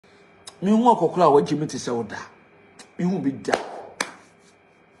Me hu akokora wa Jimmy te se oda. Me hu bi da.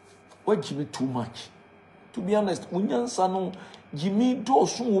 Wa Jimmy too much. To be honest, unyansa no Jimmy do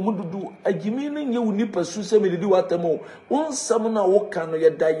so wo mududu. A Jimmy no nye wo nipa su se me didi watamo. Won sam na wo kan no ye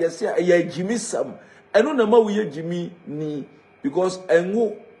da yese ya Jimmy sam. Eno na ma wo ye Jimmy ni because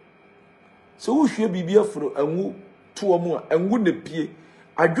enwo so wo hwe bibia fro enwo to mu a enwo na pie.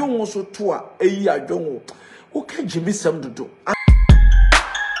 Adwonwo so to a eyi adwonwo. Wo ka Jimmy sam dodo.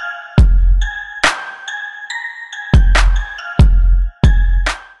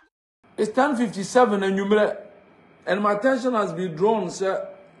 It's 10:57 and you and my attention has been drawn, sir.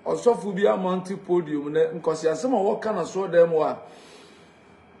 Also, for be a multi podium, because you some what kind of saw them were.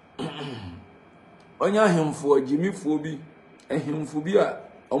 Onya him for Jimmy Phoebe and him phobia,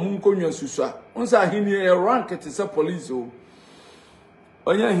 a munkonya susa. Once I hear a rank at the police.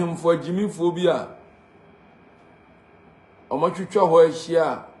 Onya him for Jimmy Phobia. O much you try where she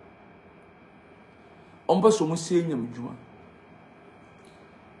are. Ombasomu saying him, Juma.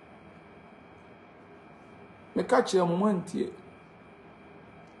 Me catch a moment here.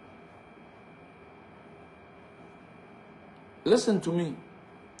 Listen to me.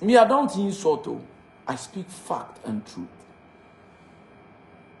 Me, I don't insult. I speak fact and truth.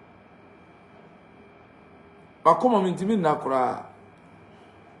 I come on into me nakura.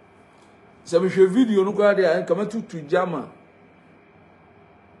 Se me show video no kwa there come to jama.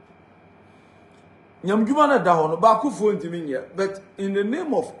 Nyamjuma na da hono ba ku fo ntimi nya, but in the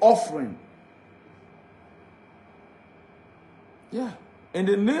name of offering. Yeah, in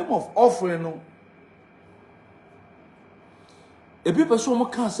the name of offering, no. A people so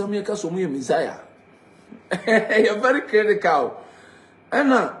much cancer, me a Messiah. You're very critical. And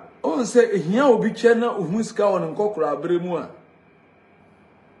now, on say, here will be channel who's cow and cockra bremua.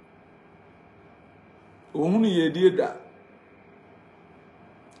 Only ye did that.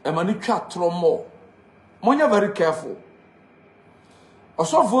 A mani chat trommo. Monya very careful. A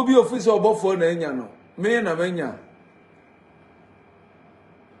soft phobia officer about for Nanyano. Me and a mania.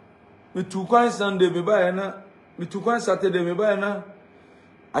 Me two kwan Sunday me buy na, me two kwan Saturday me buy na.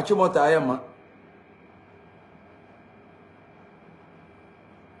 Achimota ayama.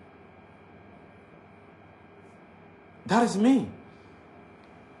 That is me.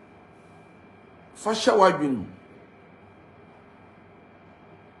 Fasha wajin.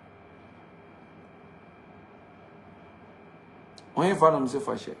 Onye fa na me se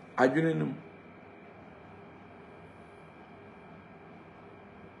fasha. Adwene num.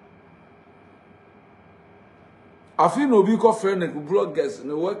 I feel no be called friend and bloggers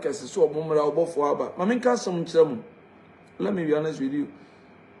and the workers so Mumra Obofour aba. Mami can some chum. Let me be honest with you.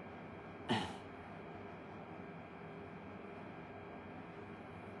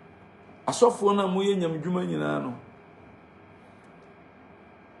 I saw for na muye nyam dwuma nyina no.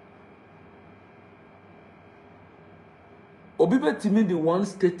 Obi betimi the one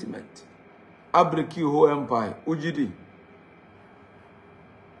statement. Abreki whole empire. Ujidi.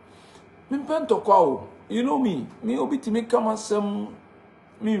 Mimpento kwa. You know me obi to make come some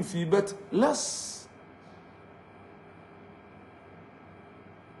mean fee, but let's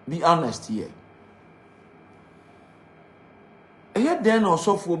be honest here. Here then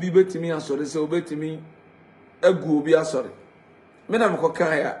also for be bet me and sorry, so bet me a go be sorry. Madam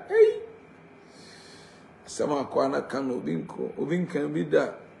Kokaya, hey, some Kwana can Obin can be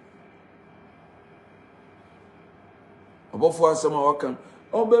that. Obofour some wakan.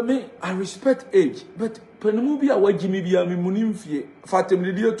 Oh, but me, I respect age, but Penumubia, what Jimmy be a Munimfie, Fatim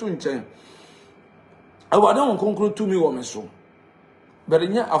Lidia Tunchen. I don't conclude to me, woman, so. But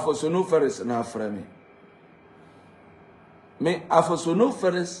in your Afosono Ferris and our friend. Me Afosono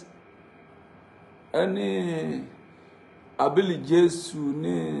Ferris, any ability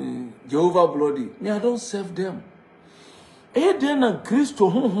Jesu, Jehovah bloody. Me, I don't serve them. Eh, then a Christo,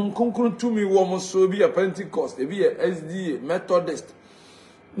 whom conclude to me, woman, so be a Pentecost, be a SDA, Methodist.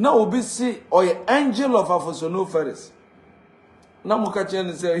 Now we see or angel of Afosono Ferris. Now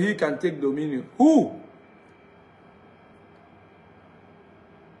Mukachen say he can take dominion. Who?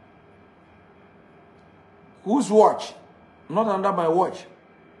 Whose watch? Not under my watch.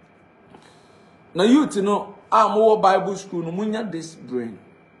 Now you to know I'm over Bible school. No munya this brain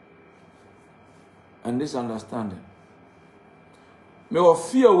and this understanding. Me wa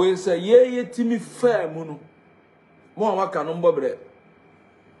fear we say ye timi fair muno. Mo wa ka no mbobre.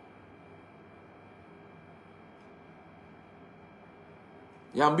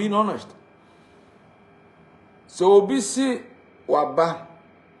 Yeah, I'm being honest. So obi si waba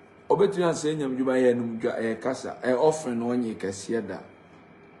obetumi ase nyam djuma ye num dwa kasa offering no onye kase da.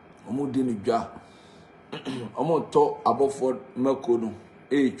 Omo di ni dwa. Omo to Obofour mako no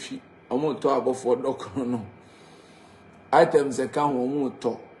etwi omo to Obofour dokoro no items e ka ho omo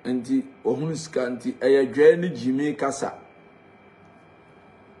to nti ohunu sika nti eyadwa ni jimi kasa.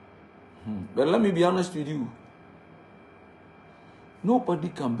 But let me be honest with you. Nobody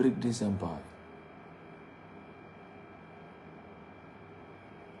can break this empire.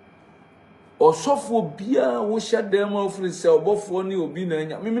 Osofo bia wo hye dem ofri se Obofour ni obi na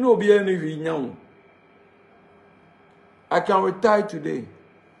nya. Me no obi ani hwi nya wo. I can retire today.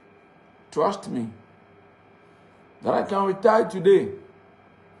 Trust me. That I can retire today.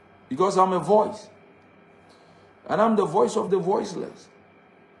 Because I'm a voice. And I'm the voice of the voiceless.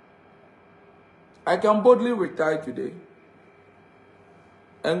 I can boldly retire today.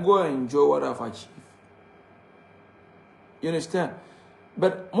 And go and enjoy what I've achieved. You understand?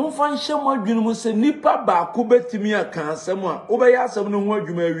 But mon fan shema dwunu mu se nipa ba ko betimi aka asem a obeya asem no ho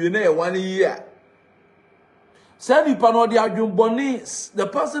adwuma awie na e 1 year. Say nipa no de adwun boni, the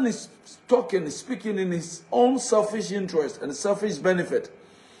person is talking, speaking in his own selfish interest and selfish benefit.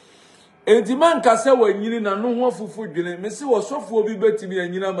 Enti man ka se wanyini na no ho afufu dwene me se wo sofo obi betimi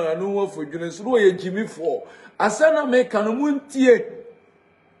anyina mara no ho afufu dwene so no ye jimi fo asana me ka no muntie.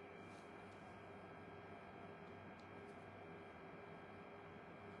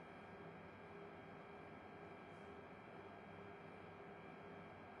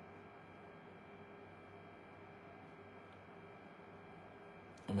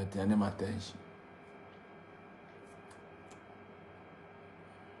 I'm turning my attention.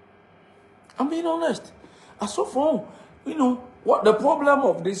 I'm being honest. I saw from, you know, what the problem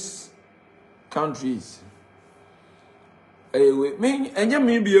of this country is. Anyway, me, and you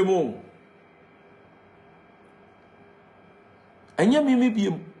may be a mom. And you may be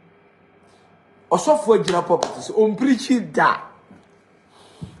a or software general properties, preaching that.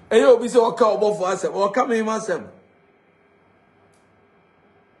 And you'll be so called for us, or coming myself.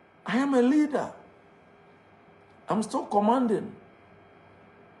 I am a leader. I'm still commanding.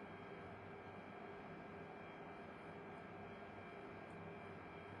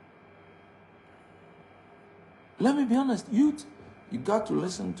 Let me be honest, youth, you got to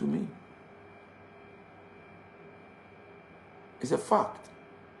listen to me. It's a fact.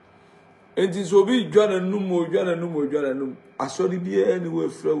 It is obi Jwana Numo. I saw the be anywhere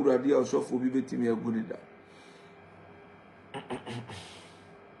flow radia so for be me a good.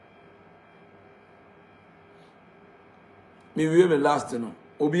 Me we me last no.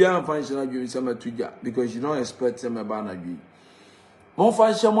 Obi an functional dream some tuja because you don't expect some about na dream. Mon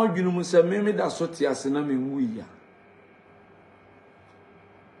function mo dwunu mu se me da so te ase na me wu ya.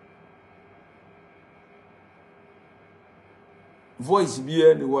 Voice be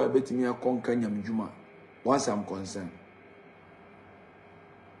anywhere betimi akonka nyamdwuma once I'm concerned.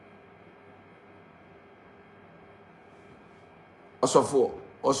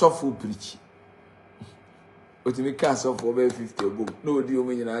 Osofo preach. Otimi cast off over 50 book. No deal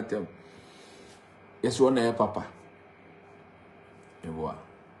me in atem. Yes, one na papa.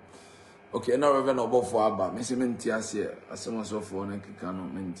 Okay, now Rev Obofour aba. Me se menti ase. Asem osofo na kika no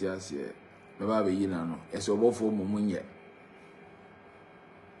menti ase. Me ba be yina no. Yes, Obofour mo munye.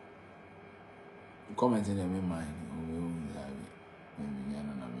 Comment in my mind.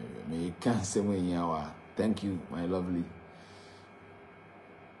 Me can say me yawa. Thank you, my lovely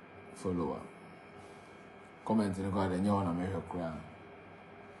follower. Comment in the card and you want to make her cry.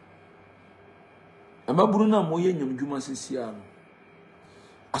 And my bruna moye nyamdwuma sisia.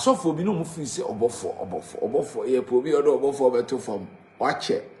 Asofo bi no mu fin se Obofour e probi odo Obofour beto from. Watch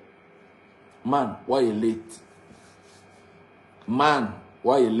it. Man, why you late? Man,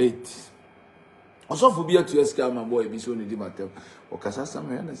 why you late? Asofo bi atu eska my boy bi so ni di matem. Okasa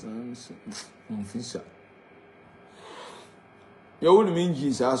sam ya na sam mfisa. You wouldn't mean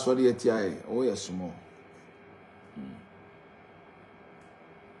Jesus, I saw the ATI. Oh, yes, small.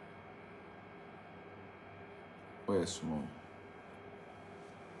 Oh, yes, small.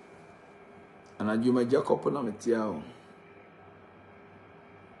 And I do my Jacob on a tiao.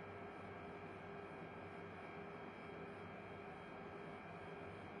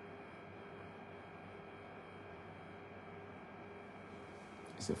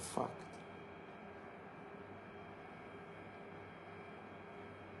 It's a fact.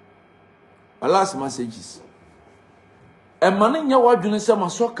 My last messages. A man in your word, you say, my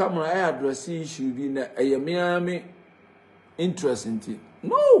so camera, I address issue be a Miami interest in it.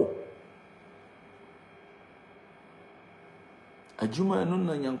 No. A Juma and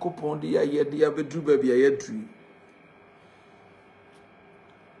Nuna Yankopon, the air, the Abedru baby, a year tree.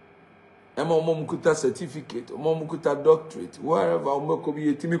 A mom could have certificate, a mom could have doctorate, wherever Mokobi,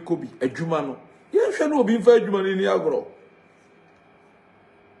 a Timmy Kobi, a Jumano. Yes, I know, be fair Juman in the agro.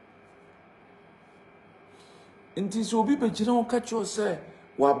 Nti so obi be gina o catch you say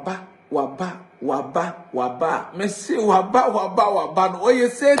waba me say waba no oye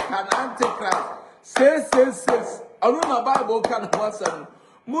Satan antichrist say anu na Bible kan wasam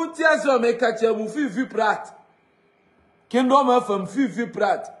muti aso me catch you mu fifi prat kingdom FM fifi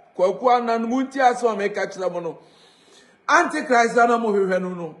prat kwaku anan muti aso me catch you no antichrist na mo hwehwe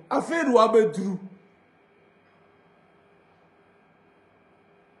no afedu abeduru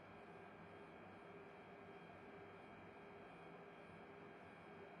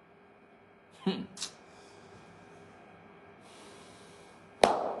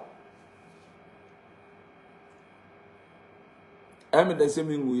I'm the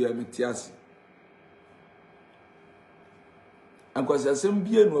same we are Mitias. And because I same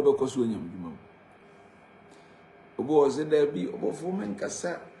beer no because when you was in there be Obofour men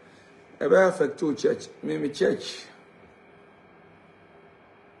cassa. Ever affect to church, me church.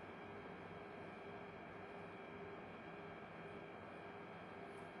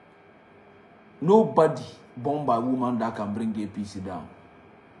 Nobody born by woman that can bring GhPage down.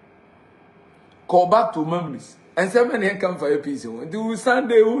 Call back to memories. And some men come for a piece. Do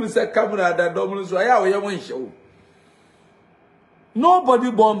Sunday who is a camera that Dominus Royal or one show.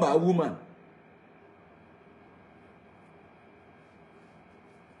 Nobody born by a woman.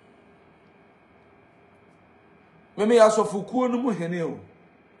 Maybe I saw Foucault no more henio.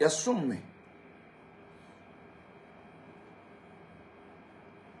 Yasum me.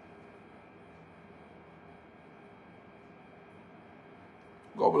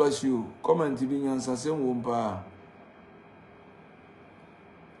 God bless you. Comment to be answer same wompa.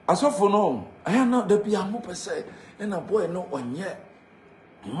 As of for no, I am not the piano per se, and a boy no on yet.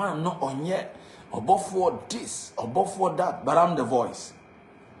 Man not on yet. Obofour this, Obofour that, but I'm the voice.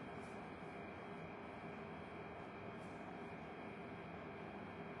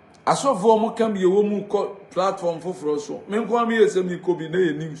 As of for more can be a woman called platform for Froso. Men come here say me could be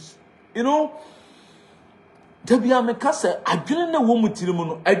news. You know. Debia me kase adwene na wo mutirimu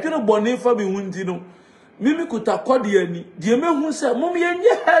no adwene bone fa be hunti no mimi kuta kwade ani de me hu se mom ye nye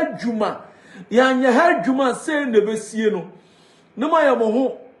ha adwuma ya nye ha adwuma se na besie no no ma ye mo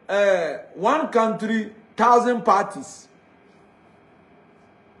ho one country 1,000 parties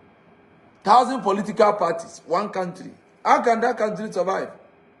 1,000 political parties one country how can that country survive?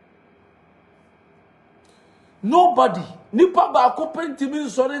 Nobody nipa ba ko pentimi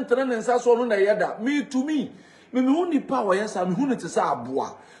so ne nsa so no na yeda me to me who nipa wa yesa me hu ne tesa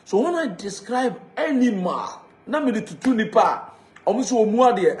aboa. So when I describe animal na me to two nipa omo so omu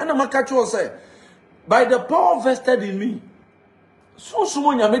ade e na maka cho say by the power vested in me so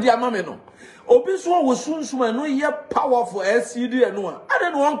sumo nya me di ama me no obi so wo sunsumo no ye powerful SCD e no a I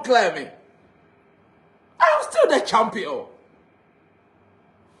don't want claim me. I am still the champion.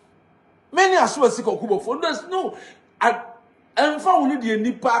 Many are so sick of Obofour. There's no I found only the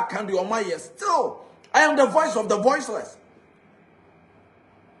nipa can do on my ear. Still, I am the voice of the voiceless.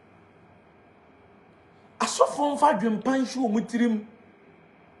 I saw from Fadrim Pancho Mutirim.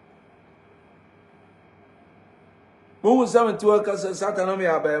 When was 70 workers at Satanami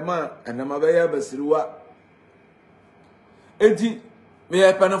Abema and Amabaya Basirua? Eti, me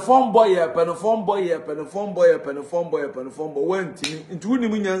a peniform boy, a peniform boy, a peniform boy, a peniform boy, a peniform boy went into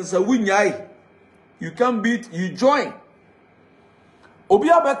Winimians, a winyai. You can beat, you join.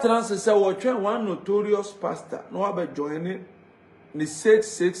 Obia Bertrand say one notorious pastor no about joining the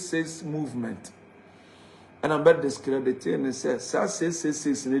 666 movement. And I'm about discrediting and say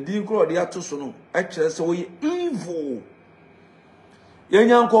 666 and the dinko the atosono actually say evil.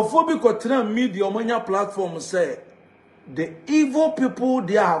 Yanyankofobia ko tran media omanya platform say the evil people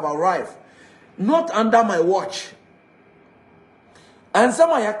they have arrived not under my watch. And some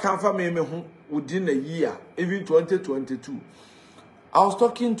of you confirm me within a year, even 2022. I was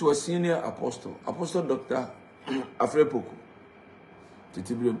talking to a senior apostle, Apostle Dr. Afrepoku.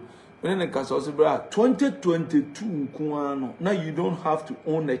 Titibrim. When I was 2022, now you don't have to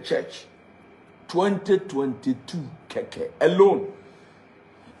own a church. 2022, keke, alone.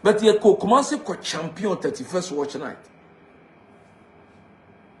 But you could commence to champion 31st watch night.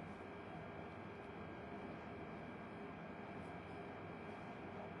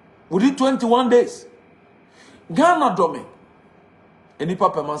 Within 21 days, Ghana Dome. Enipa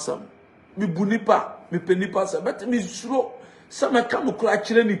pemasam mi bunipa mi penipa sa bet mi suro sa me ka no kra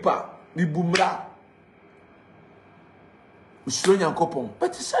kire nipa mi bumra mi suro nyankopon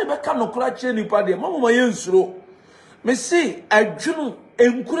bet say be ka no kra kire nipa de mama ma yensuro me see adwunu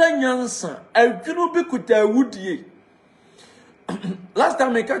enkura nyansa adwunu bi kuta awudie last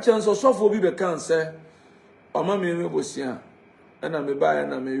time me ka chance so bi be kan say o ma me bosia na me ba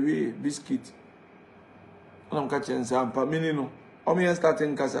na me wi biscuit I'm catching some paminino. I'm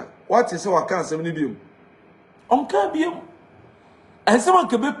starting casa. What is our cancer? Nibium. Can't be. And someone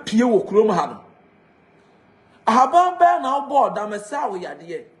can be Pio Kromham. I have been now bored. I'm a sour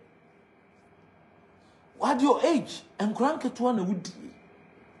idea. What your age and grandkid one would.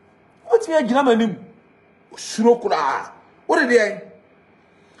 What's your grammanim? Surokura. What are they?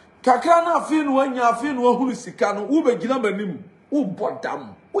 Kakana fin when you are fin who is Sikano, who be grammanim, who bought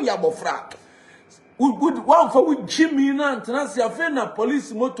them, who yabofrak. Would one for with Jimmy and Nancy Fena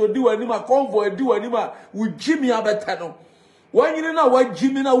police motor do anima convoy do anima with Jimmy Abatano. When you know what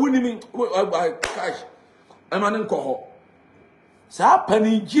Jimmy now winning cash. I'm an uncle. Sa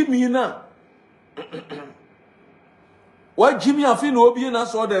penny Jimmy na. Why Jimmy Afin will be in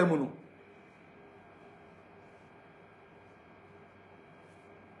us or them?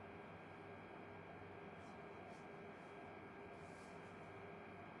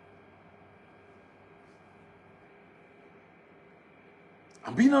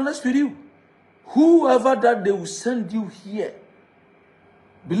 I'm being honest with you. Whoever that they will send you here,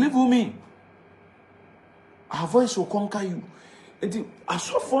 believe with me, our voice will conquer you. And I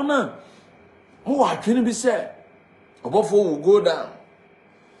saw for now, oh, I can't be said. Obofour will go down.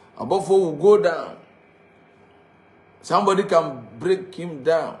 Obofour will go down. Somebody can break him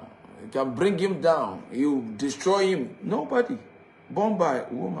down. Can bring him down. You destroy him. Nobody. Born by a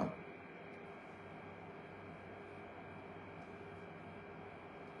woman.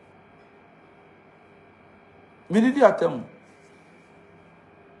 Minidi atem.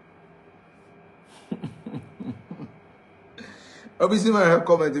 Obviously, my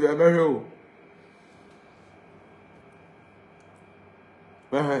comment. I'm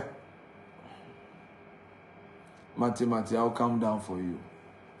married. Mati, I'll come down for you.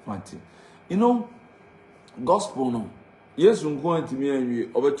 Mati. You know, gospel no. Yes, I'm going to me and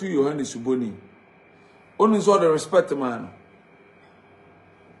you. Over to you, Henry Suboni. Only so the respect man.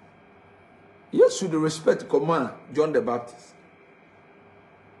 Yes, to the respect command John the Baptist.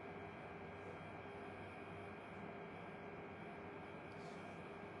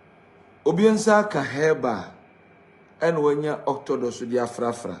 Obiensa ka heba en wenya Orthodox dia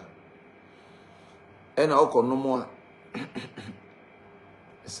frafra. En okonomo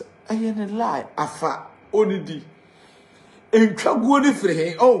ayene lie afa onidi. Entwaguo ni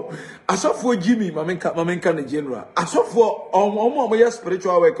free oh asofo Jimmy mamenka na general asofo omo ya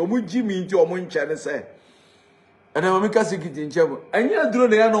spiritual work omo Jimmy nti omo nche ne se ena mamenka sikiti nche anya duro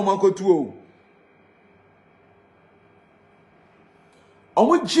na ya no makotu o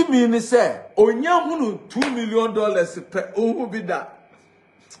omo Jimmy ni se onya hunu $2 million pe ohu bi da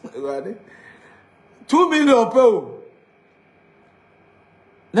right $2 million pe o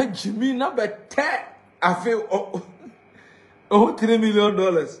na Jimmy na bete afi oh, $3 million.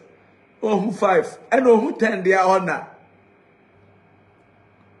 Oh, 5. And oh, 10 they are on that.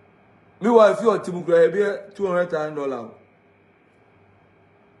 Meanwhile, if you are to $200,000.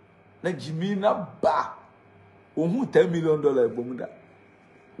 Na Jimmy na ba. Oh, $10 million bomda.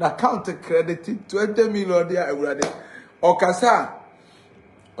 Na counter credit $20 million there already. Okasa.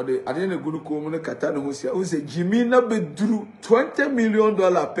 Or the I didn't go to come kata no husia. Who say Jimmy na be drew $20 million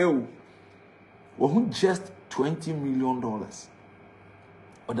pay. Oh, just $20 million.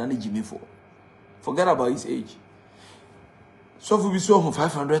 Or than Jimmy for. Forget about his age. So if we saw him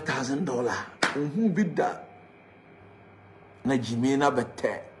 $500,000, who bid that? Na Jimmy na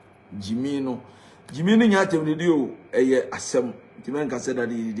bete. Jimmy no nyate mde dio eye asem. Jimmy nka say that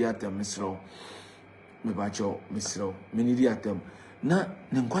di atem misro. Me bacho misro. Me ni di atem. Na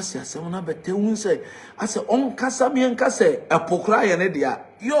nkwasi asem na bete un say ase on kasa mi nka say epokra ye ne dia.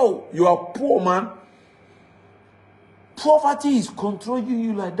 Yo, you are poor man. Poverty is controlling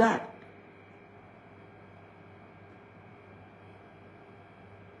you like that.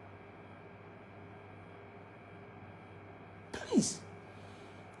 Please.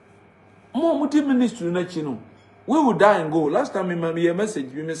 More multi-ministry na chino. We will die and go. Last time me a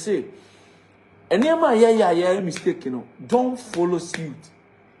message, we may say, any mistake, you know, don't follow suit.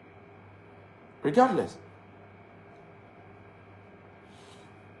 Regardless.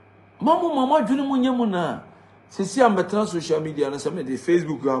 Mama, juni munyamu na. See, I'm better on social media and some of the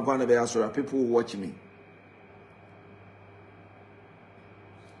Facebook and one of the people who watch me.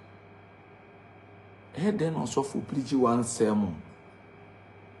 And then also for preach one sermon.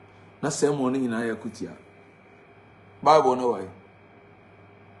 Na sermon in Ayakutia. Bible no way.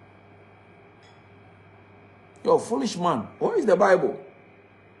 You're a foolish man. What is the Bible?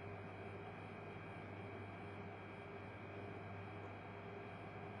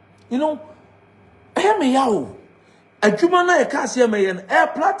 You know, hear me out. A human like us here, man,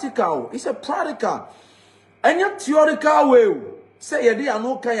 practical. It's a practical. Any theoretical way, say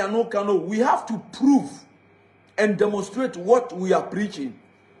no, we have to prove and demonstrate what we are preaching.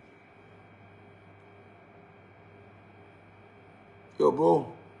 Yo,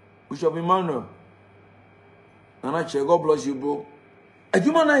 bro, Bishop Emmanuel, and I say, God bless you, bro.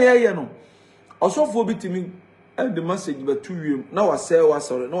 Adwuma na ye no. Osofo bitimi and the message be to you. Now I say was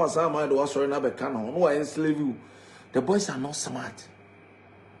sorry. No I mind was sorry na be can no. No I enslave you. The boys are not smart.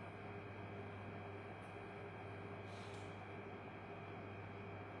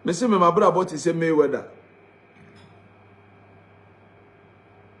 Me say me my brother about to say Mayweather.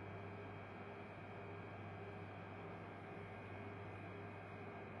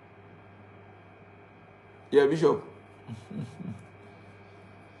 Yeah, Bishop.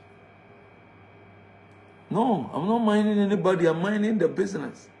 No, I'm not minding anybody. I'm minding the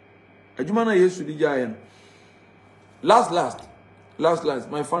business. Ajumana yesu di jayen. Last.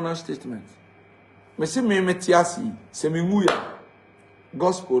 My final statement. Me se me metiasi. Se me nguya.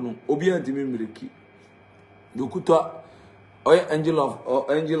 Gospel no. Obi antimi mreki. Dokuta. Oye angel of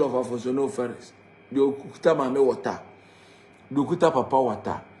Afosono Ferris. Dokuta mame water. Dokuta papa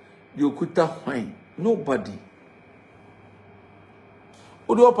water. Dokuta wine. Nobody.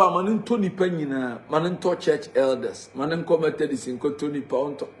 Odo pa manin Tony Penina, manin to church elders, manin committed is in Tony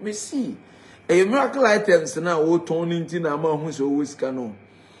Pound. Me see a miracle items now, oh, Tony Tina, who's always canon.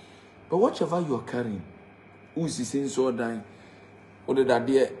 But whatever you are carrying, who's is in so dying, or the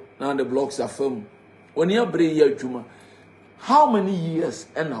idea now the blocks are firm. When you bring your Juma, how many years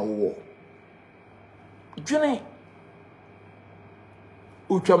and a war? Jenny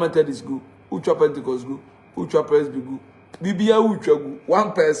Ultra Methodist good, Ultra Pentecost good, Ultra Presby good. Bibia uchagu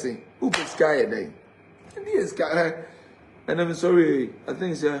one person who could sky a day. And I'm sorry, I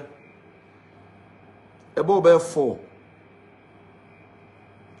think sir about 4.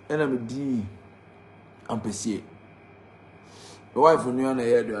 And I'm D and PC. My wife knew on a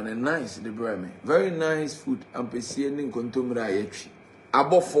head and nice the brame. Very nice food and PC and contumra yetri.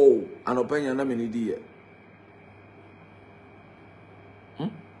 Above 4 and opinion I'm an idea.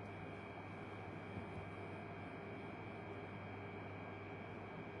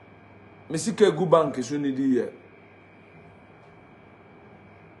 Mesike gu bank so ni di ye.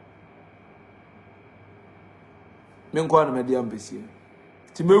 Me nkwa na me di ambesie.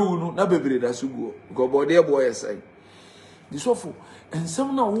 Ti mewu no na bebre da so guo. Ko bode e boy esai. Di sofo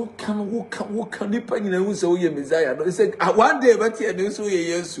ensem na wo kan nipa nyina hu se wo ye Messiah. He said one day but here so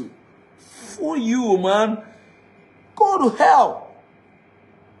ye Yesu. For you man. Go to hell.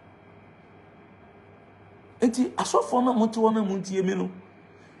 Enti asofo na moto na muntie me no.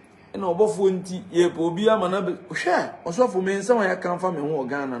 And Obofour nti ye po obi ama na be hwe osofo me nsam ya kan fa me ho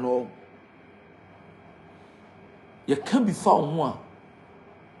Ghana no ye kan bi fa ho a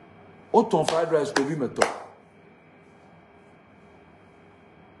o ton fried rice ko bi meto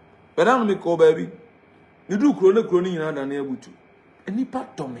bedam me ko baby you do kro ni nyina da na ebutu enipa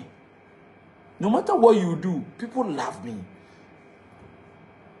to me no matter what you do people love me.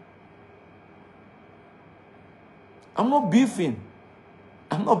 I'm not beefing,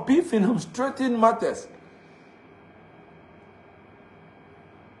 I'm straightening matters.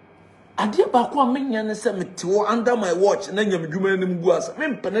 Ade ba ko amenya ne se mete under my watch na nyam dwuma nim gu asa me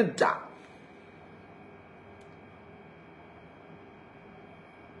mpene da.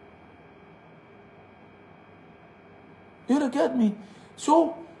 You don't get me?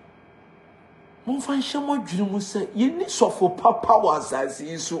 So mon fan shamo dwunu mu se ye ni sofo papa was as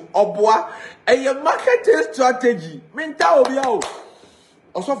so oboa eye marketing strategy menta obi a o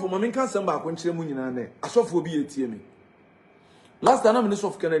osofo ma men kan sem ba ko nkire mu nyina na asofo obi etie me last time na me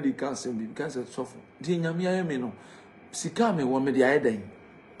sofo Kennedy kan sem bi kan say sofo di nyame aye me no sika me wo me di aye dan.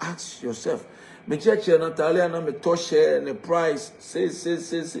 Ask yourself me church Natalia na me to share the price say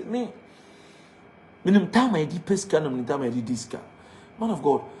me minim time I di pesca na minim time I di diska man of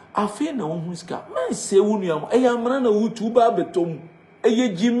God afi na wo huska man say wonu am e amana na wutu ba betom e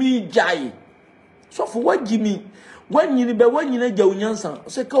Jimmy jai sofo wa Jimmy wanyini be wanyina gya unyansa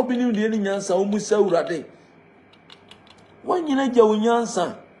se ka obi ni de ni nyansa o musa urade wanyina gya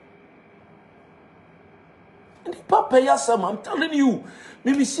unyansa and papa yasam I'm telling you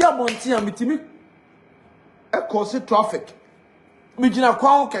me see abonti am bitimi e cause traffic me gina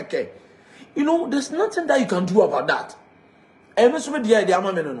kwa keke. You know there's nothing that you can do about that. E me so me dia de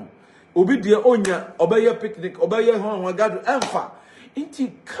ama me no obi de onya obeye picnic obeye ho gado emfa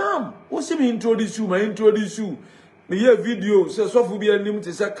inti come wo se me introduce you me hear video say sofu bi anim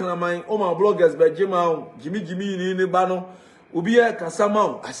te say kraman o ma bloggers be jima Jimmy ni ba no obi e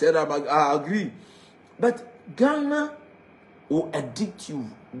kasama I said I agree but Ghana will addict you.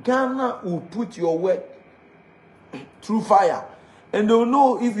 Ghana will put your work through fire. And they'll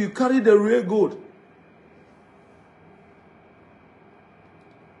know if you carry the real gold.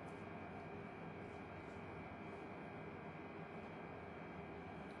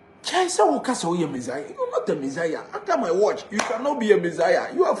 You're not a Messiah. Under my watch, you cannot be a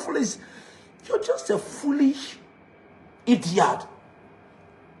Messiah. You are foolish. You're just a foolish idiot.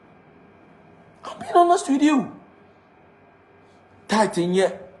 I'm being honest with you. Tighten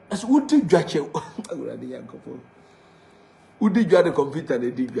yet. As would you judge you? Would you judge the computer?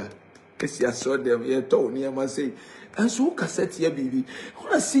 The digger. Yes, I saw them. You told me, I must say. And so, cassette here, baby.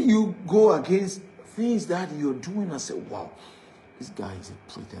 When I see you go against things that you're doing, I say, wow, this guy is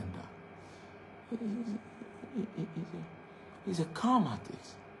a pretender. He's a calm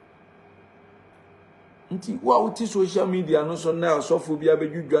artist. What is social media? No, so now, so for be able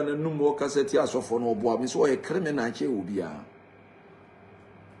to do no more cassette here, so for no boy, so a criminal will be a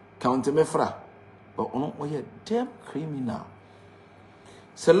counter me fra. But on a damn criminal.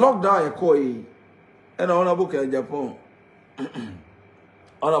 So lockdown a koi and on a book in Japan.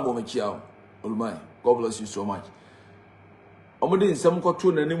 Honorable Michiao, Ulmai, God bless you so much. Omodin some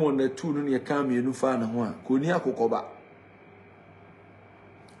cotton and anyone that two near Kami and Nufana one, Kunia Kokoba.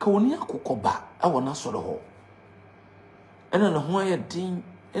 Konia Kokoba, I want not sort of hole. And then a Hawaii ding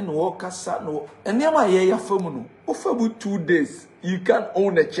and walk a son, and near my year femono, offer about 2 days, you can't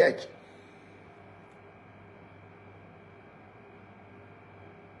own a church.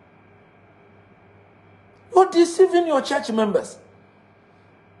 You're deceiving your church members.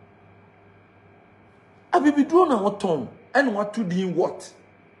 I will be doing a tone. And what to do what?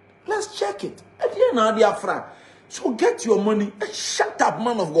 Let's check it. At the end of the afra. So get your money and shut up,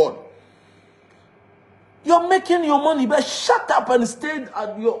 man of God. You're making your money, but shut up and stay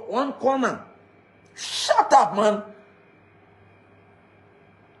at your one corner. Shut up, man.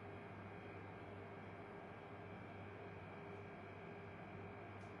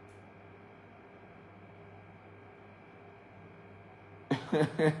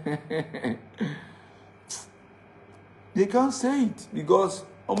 They can't say it because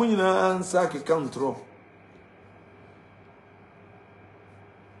Omunina and Saki can't throw.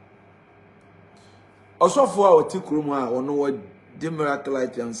 Also, for our Tikuruma or no what the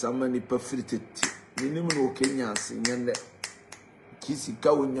miraculite and some many perfected. Minimum Kenya singing that Kissy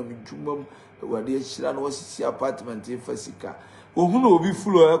cow in Yamijumum, where the Shiran was apartment in Fasika. Who will be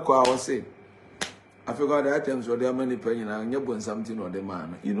full of echo, I was saying. I forgot the items where there are many penny and you're something or the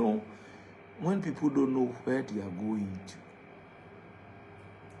man. You know. When people don't know where they are going to.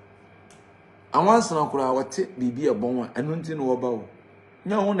 And once now, I will take be a bomb and nothing about.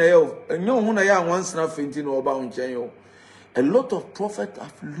 No one else, once now fainting about Chayo. A lot of prophets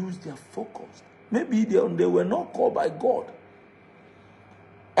have lost their focus. Maybe they were not called by God.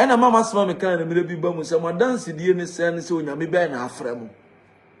 And a mama's mamma can be bomb, someone dancing the innocent sense, so you may be an afremo.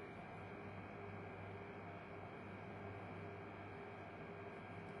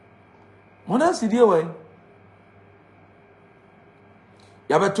 When I see the way,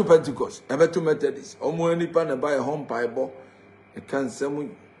 you have two Pentecost, you have two Methodists, almost any pan buy a home Bible, a can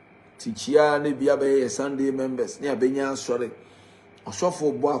some teach ya, maybe a Sunday members, near Benya, sorry, or so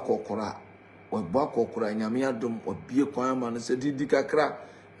for Boak or Cora, or Boak or Cora, Yamiadum, or Beer Quam, and said, Didi Cacra,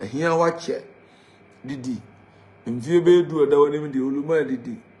 a here watch it, Didi. In view be do a down in the Uluma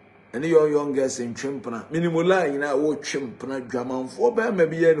Didi. And your young girls in Chimpana, minimal line, I watch Chimpana, Draman, for by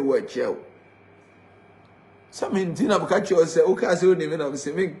maybe any watch out. Some in Tina Bocaccio say, okay, I say, I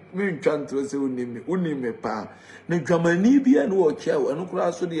say, me trying to say, me pa. Ne Dramani and watch out, and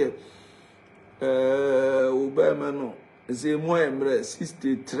no so dear. Obamano, say, moi,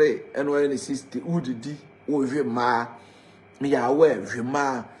 63, and when 60, would di, or Vima, me aware,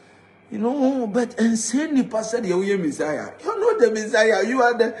 Vima. You know, but insanely pastor the Messiah. You're not the Messiah. You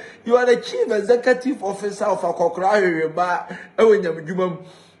are the chief executive officer of a Kokra.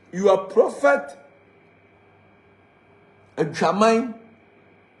 You are prophet. A Jamai,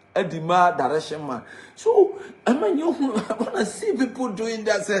 a Dima direction man. So, I mean, you want to see people doing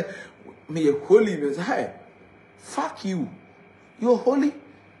that. Say, me a holy Messiah. Fuck you. You're holy.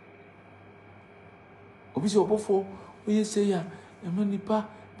 Rev Obofour, we say, yeah, Emanipa.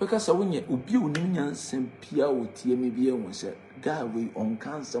 Because I win ubi union sempia would tear me be and said, God, we on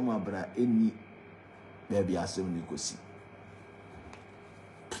cancer, my brother, any baby assembly go see.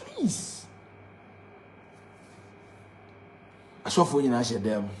 Please. I saw for you, I said,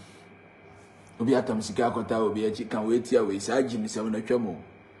 them. Obi atam sika akota obi achi kan we tia we sa agimi se na twamo.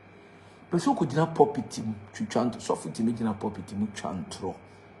 Person ko gina property mu twantro so futi me gina property mu twantro.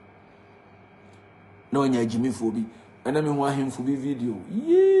 Na onya agimi fo bi ana me ho ahemfo bi video.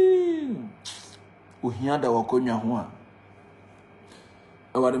 Yee. ohia da wakonwa ho a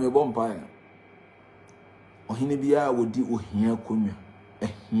awade me bompa ohine bia wodi ohia konwa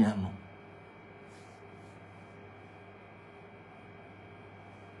ehia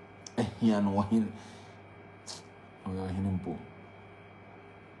no ohine mpo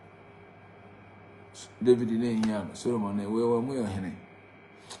David ne ehia no Solomon ne we mu ohine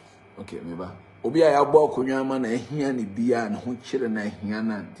okay meba obi a ya gbo konwa ma na ehia ne bia ne ho kire na ehia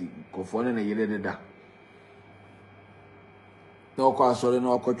na nti kofo ne yere deda na okọ asore na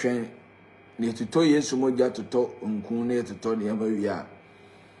okotwen ne tuto Yesu moja tuto nkun ne tuto ne yama wi a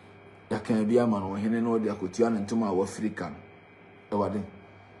ya kan bia ma no ohene na odi akotua ne ntoma a Africa e wade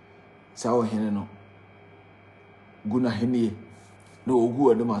sa ohene no guna henie na ogu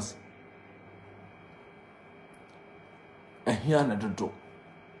odemas ehia na dodo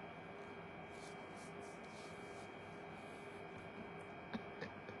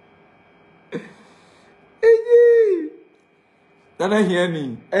Nana hear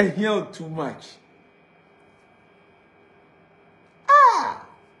me. I hear too much.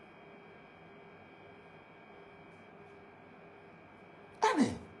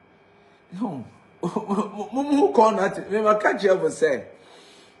 Annie. No. Mumu call that. Me ma catch you for say.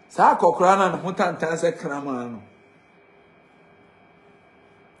 Sa kokra na ho tantan se krama no.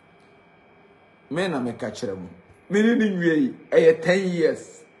 Me na me catch them. Me ni nwie e 10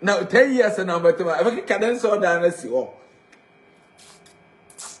 years. Now 10 years na betema. I be kaden so dan na si ho.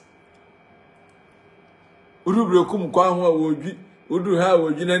 Urubre kum kwa ho a wodwi udu ha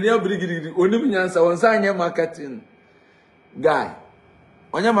wodwi na ne abirigirigi onim nyansa wonsa anya marketing guy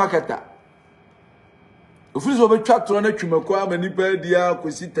onya marketer ofiri so betwa toro na twumako ama nipa dia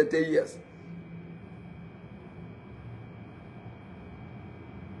kosi 30 years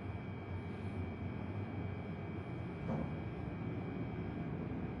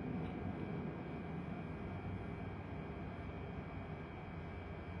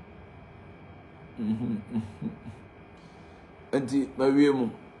Enti mawiemu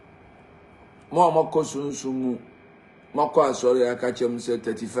mo amako sunsumu mako asori aka chem say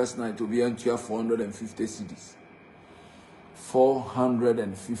 31st night to be antua 450 cedis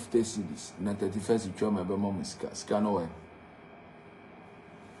 450 cedis na 31st itwa ma be mo ska no way.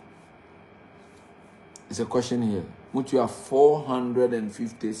 It's a question here. Mutu are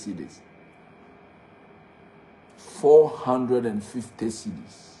 450 cedis 450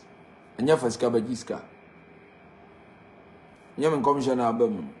 cedis anya faska bajiska Nyame commissioner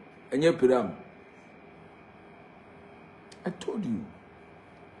abam enye piram. I told you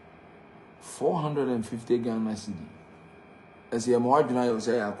 450 Ghana cedi. As you mo adwuna yo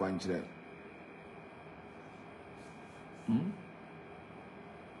say akwankyere.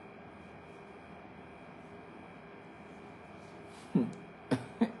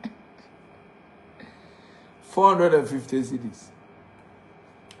 450 cedis.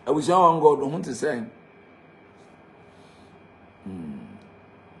 I wish I want God don't to say.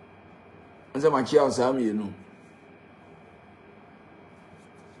 Anza machia osami you know.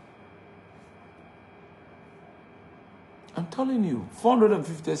 I'm telling you,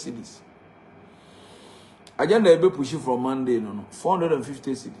 450 cedis. Agenda ebe push from Monday no.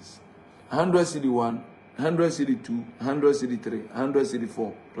 450 cedis. 100 cedi 1, 100 cedi 2, 100 cedi 3, 100 cedi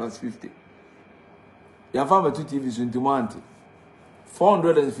 4 plus 50. Ya fama two TV so into month.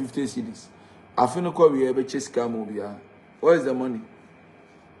 450 cedis. I feel ko we ebe chase cam bia. Where is the money?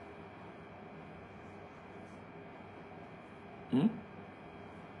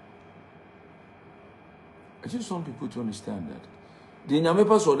 I just want people to understand that. The nyame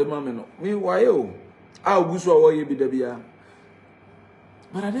paso de mame no. Me why o? A oguso awo ye bi da bia.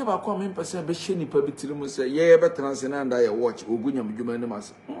 But I never come in person be she nipa bi tiri mu say ye be transcend and I watch ogunyam dwuma ne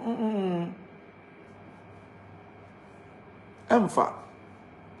mas. Emfa.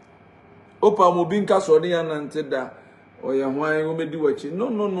 Opa mo bi nka so de ya nante da. Oye hwan o medi wachi. No.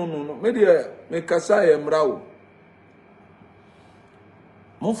 Me de me kasa ye mra o.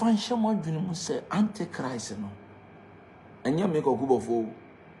 Mo fan hye mo adwene mu say antichrist no. Anya me ko kubofo.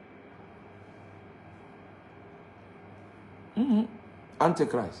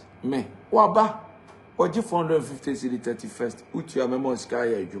 Antichrist. Me. Waba. Oji 450 cedi 31st. Utu amemo sky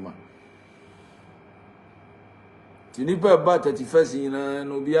adwuma. Tinipa ba 31st ina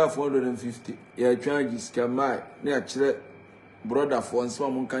no bia 450. Ya twangi skamai. Ne a kire brother for nsema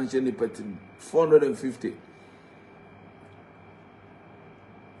mo kan hye ni patin. 450.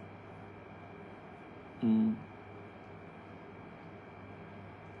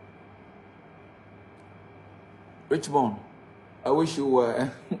 Richmond, I wish you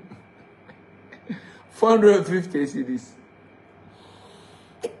were 450 cedis.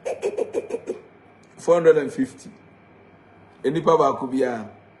 450. Any papa could be a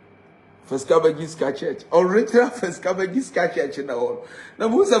first cabbage church. Original first cabbage church in the hall. Now,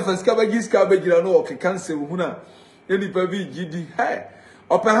 who's a first cabbage cabbage? You know, okay, cancel Huna. Any baby GD. Hey,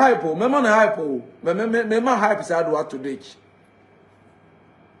 open hypo, memon hypo, memon hype is out to ditch.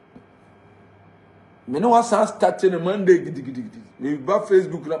 Me no was starting a Monday. Me ba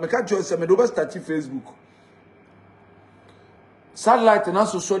Facebook na me catch you say me do start Facebook. Satellite na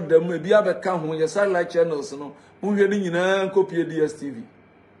so so dem e bia be ka ho ye satellite channels no. Mo hwe ni nyina copy DSTV.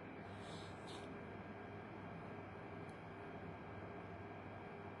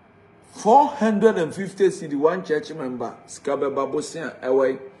 $450 CD one church member skabe babosia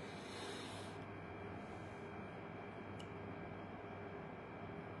away.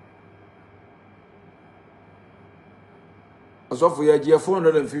 So for your year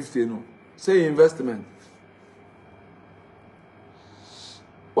 450 no. Say investment.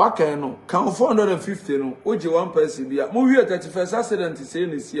 What can no? Count 450 no. Oje one person bia. Mo wi 31st accident say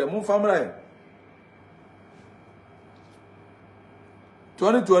this year. Mo family.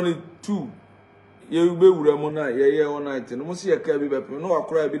 2022 ye be wura mo na ye one night no mo se ye ka bi be no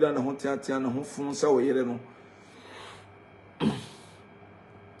akora bi da na ho tiatia na ho fun sa wo yere no.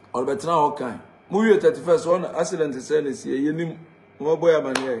 Or betra o kan. Mo wi 31st one accident say this year ye nim mo boy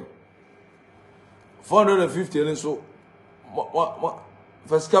amane 450 ni so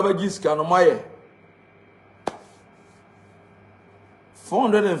first cabbage can no maye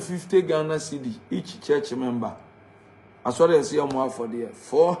 450 Ghana cedi each church member. As what I see more for there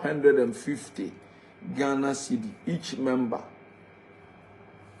 450 Ghana cedi each member.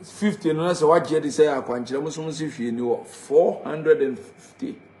 50 no say what je dey say akwankyere mo so mo se hwie ni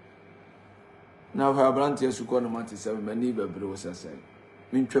 450. Now her brand yes ko no mate 7 mani bebre wo sese.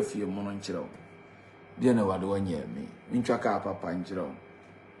 Min twa fie mo no nkyere wo. Bia na wade wanya me. Min twa ka papa nkyere wo.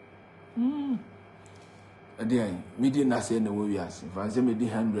 Ade me di na say na wo wiase. Fanse me di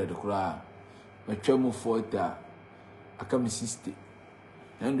 100 kura. Me twa mo 40 aka me 60.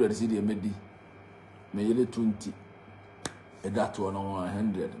 100 si de me di. Me yele 20. E that one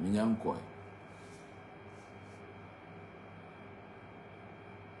 100 me nyanko.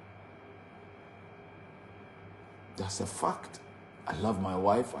 That's a fact. I love my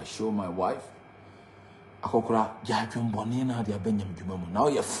wife. I show my wife. Akokura, ya twembone na de abanyam dwuma mu. Now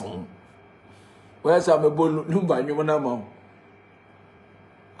you phone. Where's am bolu numba nwum na ma.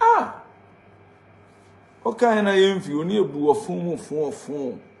 Ah. Okay na yemfi oni ebu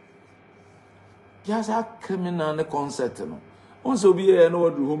ofun. Just a criminal ne concert no. Once obi e na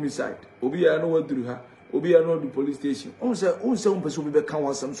wadu homicide. Obi e na wadu ha. Obi e na wadu police station. Once person obi be kan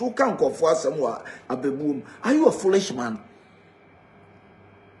wasam. So kan kofo asam wa abebuum. Are you a foolish man?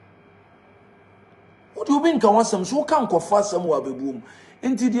 What do you mean kan wasam? So kan kofo asam wa abebuum.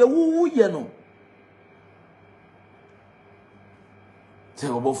 Enti de wo ye no. Te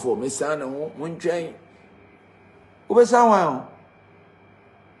Obofour me sa na ho mo ntwen. Obe sa wan.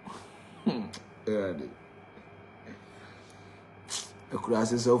 God. Akura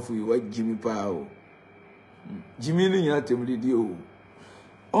se so fu wa Jimmy pa o. Jimmy ni nya temri di o.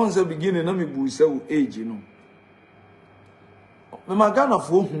 On se beginning na me bu se wo age no. Me magana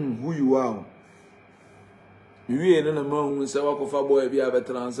fo who you are. We na ma hu se wa kofa boy bia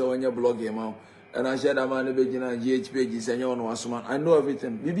veteran se wanya blog e ma. And I said, I'm a GhPage, and you know, I know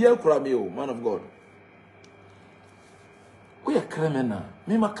everything. Bibia Kramio, man of God. We are criminal.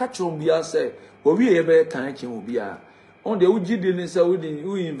 Me ma catch on Bia say, but we ever can't change Bia. On the Uji didn't say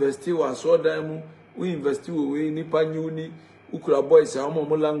we invest in so damn, we invest in Nipa Nuni, Ukra boys, our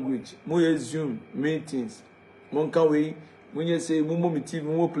more language, more Zoom, meetings, Monka way, when you say, Mumu TV,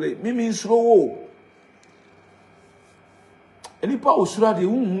 more play. Me means slow. Any power should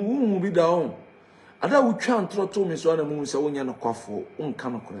who be down. Ada wo twa ntroto me so na mu se wonya no kwafo unka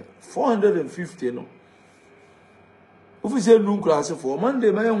no kore 450 no ofise nu nkura se for Monday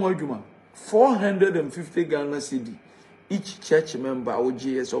ma yan adwuma 450 Ghana cedi each church member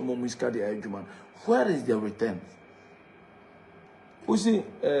oje yes omo muska de adwuma. Where is the return? Usi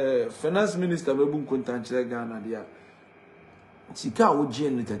finance minister bebu nkontanchire Ghana dia sika oje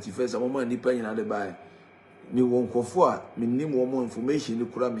no 31st omo nipa nyina de bai me won kwafo a me nim omo information ni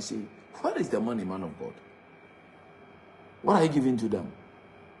kura me say. Where is the money, man of God? What are you giving to them?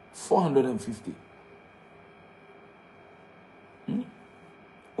 450.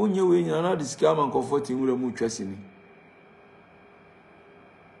 Onye we nyana the scam and comforting ure mu twasini.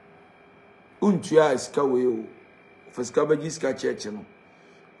 Untua iska we o. First cabbage iska church no.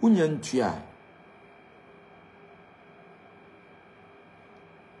 Unya ntua.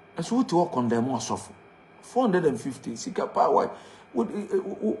 Aso to condemn asofo. 450 sika pa why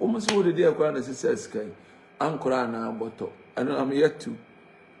almost what the day akwa na sisa sky ankora na boto and I'm yet to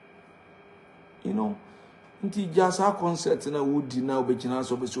nti jasa concert na wudi na obegina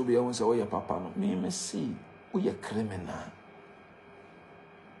so be so be won say we papa no me see we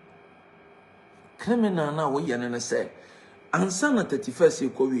criminal na we ne say ansa na 31st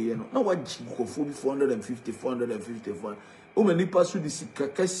ekowie no na waji kofo bi 450 o mani pasu di sika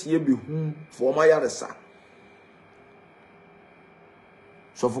kasie be hu for ma yaresa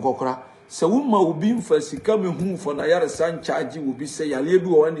so fukokora se wuma obi mfa sika me hu for na yaresa charge obi say yale bi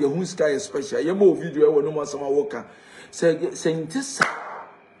wo wan de hu sky special ye ma video e wonu masama woka se ntisa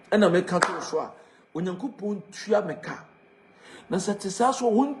na me ka to so a onyankopon tua me ka na se tisa so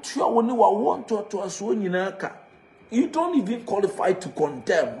won tua woni wa won to so nyina ka. You don't even qualify to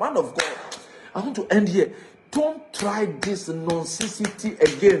condemn. Man of God, I want to end here. Don't try this nonsense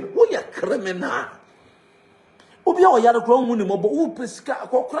again. We are criminal. Obi a yare kro hu ni mo bo wo pesika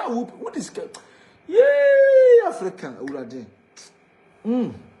akokra wo what is yeah African urade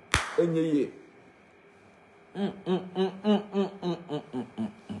enye ye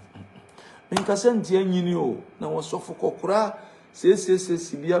nka senti anyini o na wo sofo kokra se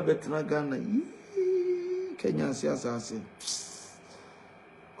sibia betena Ghana Kenya siasa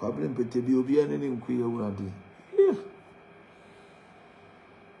kwa bile mpete bi obi ane ni nku ye urade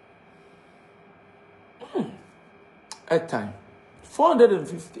at time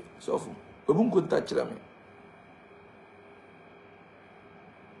 450 so for obunku ntachira me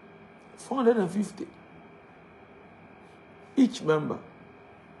 450 each member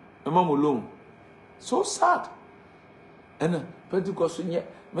among so sad and Pentecost nye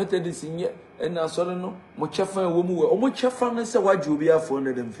Methodist nye and na so no mo chefa wo mu we o mo chefa no se waje obi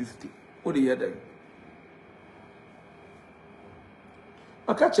 450 what the other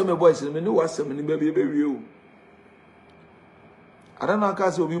aka cheme boys me no wasem ni ba bi wie o arana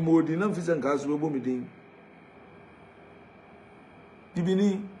ka se obi modi na mfise nka so obo midin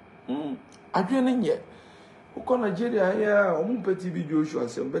dibini adwene nye uko Nigeria ya o mu peti bi Joshua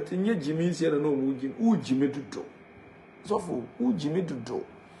sem bet nye jimi se na no mu jimi u jimi dudo so fu u jimi dudo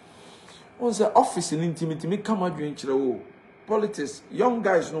on say office in intimate me come adwen kire wo politics young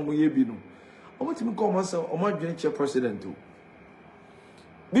guys no mo ye bi no o mo timi come say o ma adwen kire president o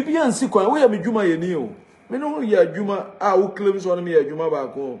bibia nsi kwa wo ya medwuma ye ni o me no ya adwuma a wo claim so no me ya adwuma ba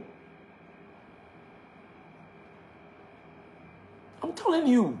ko. I'm telling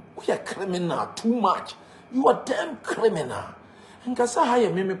you, we are criminal too much. You are damn criminal. And kasa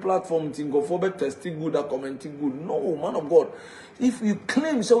hire me platform thing go for be testing good or commenting good. No, man of God. If you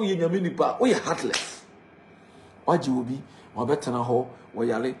claim so you nyame nipa, we are heartless. Waji obi, wa betena ho, wa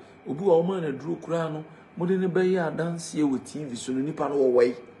yale. Obi wa o na duro kura no, mo de ne be ya dance here with TV so no nipa no wo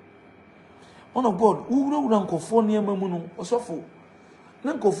wai. Man of God, wura nkofo ne amamu no, osofo.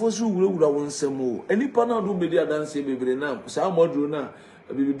 Na nkofo so wura wonsem o. Enipa na do be dia dance bebre na, sa moduro na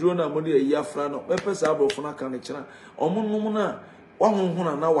bibiduro na mo de ayi afra no pepe sa abrofo na kan kira omonum na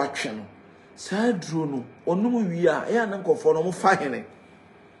wahonhona na watwe no sa duro no onum wi a ya na nkofo no mo fa hene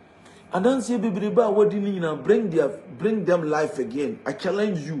adanse bibiriba wadi ni nyina bring them life again. I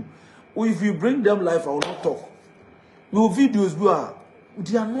challenge you, if you bring them life I will not talk. Your videos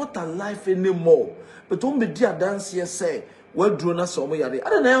they are not alive anymore, but on be dia adanse say what drone na so mo yare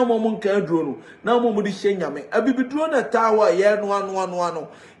ada na ya mo nka drone na mo di hyenyame abibi drone na tawa ye no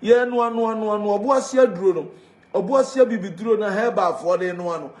obo asia drone obo asia bibi drone na heba afo de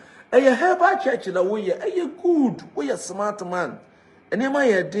no ano eye heba church na wo ye eye good wo ye smart man ene ma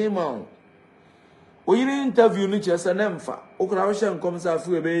ye dem ma o yiri interview ni chese na mfa okura wo hye nkom sa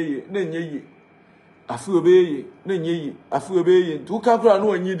afu ebeye na nye yi afu ebeye na nye yi afu ebeye ntu ka kura na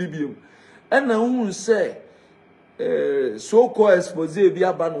onyi di biem ena hu se so called exposés bi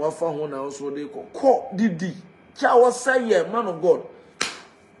aba no afa ho na so de ko didi cha wa say man of God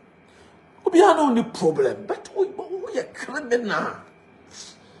obi ana only problem but we are criminal.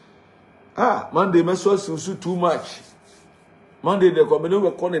 Monday me so too much. Monday de ko me no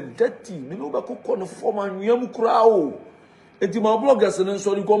be call it dirty me no be call no form anwam kura o enti ma bloggers no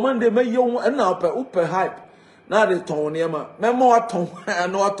so ko Monday me ye ho na ope hype na de ton ne ma me mo aton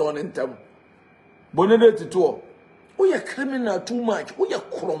na aton ntam bonede tito. We are criminal too much. We are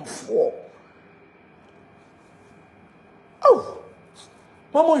crumfo. Oh,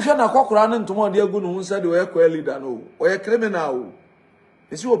 Mama Shana Cochrane and tomorrow, dear good who said we are quite leader. No, we are criminal.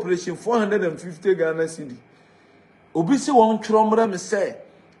 It's your operation 450 Ghana cedi. Obisi one tromra me say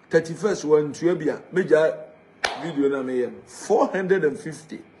 31st one Tuabia major video na me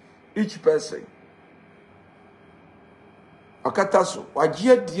 450 each person. Akataso,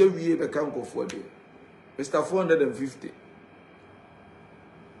 wajia dear we be can't go for dear. Mr. 450.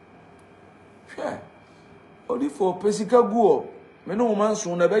 Sure. Only for Pesika go. Me no man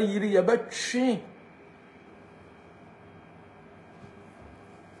so na be yiri ya be twe.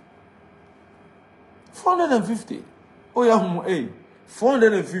 $450. Oh yeah, hey.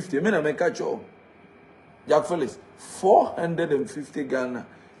 450. Me na me catch you. Jack Felix. 450 Ghana.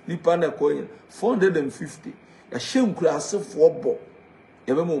 Nipa na coin. 450. Ya shem kura for bo.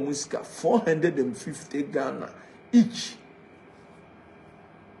 Ya be mo musika. 450 Ghana each.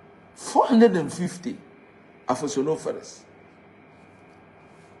 450. Afosono Felix.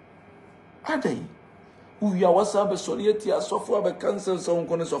 Adai. Uya wasabe solieti asofo abe cancel so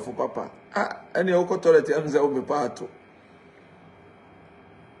nkone sofo papa. Ah, ene okotorete amze obe pato.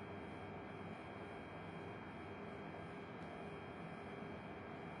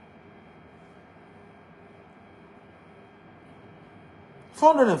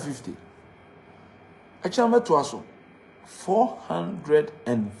 $450. Achama to aso.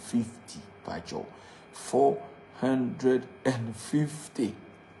 450 pacho. 450.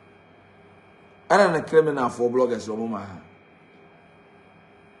 Ana na criminal for bloggers no mama.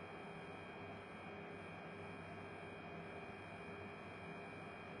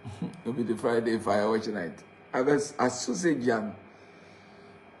 It'll be the Friday fireworks night. I was sausage jam.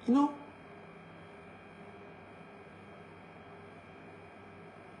 You know.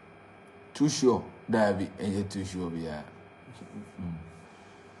 Too sure, Davy, and you're too sure we are.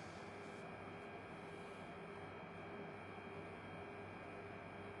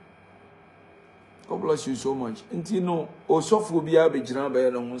 God bless you so much. And you know, also for be a big jam by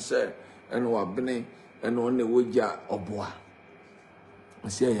no say, and what bene, and on the woja or bois. I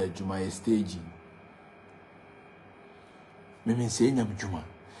say, Juma staging. Mimi saying, I'm Juma.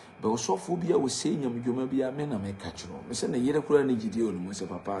 But also for be a was saying, I'm Juma be a man, I may catch you. I said, a year of Kurani Gideon, Mr.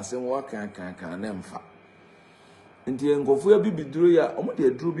 Papa, saying, what can emfa. And the go for a baby drew ya, only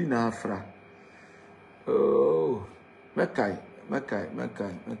a druby na afra. Oh, Makai.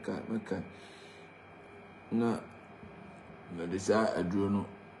 Na desa adruno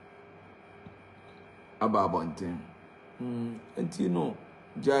aba bonten enti no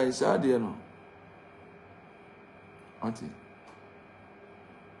jai sade no ati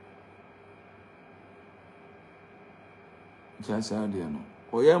jai sade no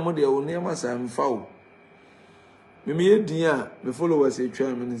oya mo de wo ne ma sam fawo me edin a me followers e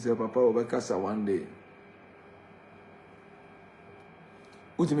twa me say papa wo be kasa one day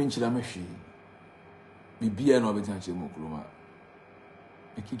utimi nchira mahwi bibia na obetan che mo kloma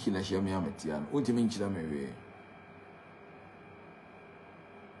ekiki la hia me ametia no utimi nchira mewe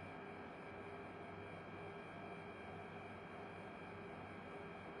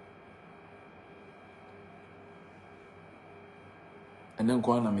and then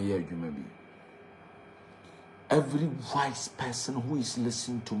kwa na me ye adwuma bi. Every wise person who is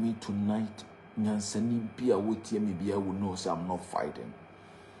listening to me tonight, nyansani bia wotie me bia will know so I'm not fighting.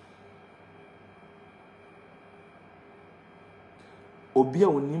 Obia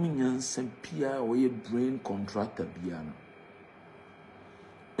onimi nyansan pia we brain contractor bia no.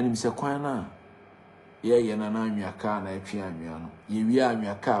 Enim se kwan na ye na anwaka na atwe anwea no. Ye wi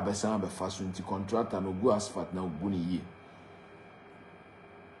anwaka abesa abefa so nti contractor no go asphalt na ogu ne ye.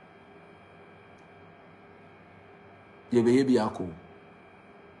 Ye be ye bi akọ.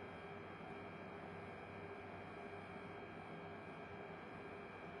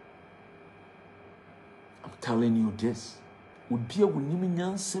 I'm telling you this. Ubia wunimi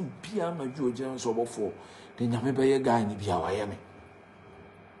nyansa bia na Georgia so Obofour de nyame be ye guy ni bia waye me.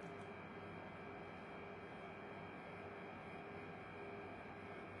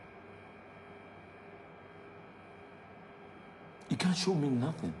 You can't show me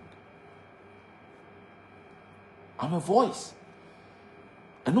nothing. I'm a voice.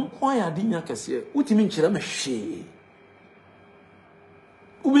 And no kwaya dinya kase utimi nkyere me hwe.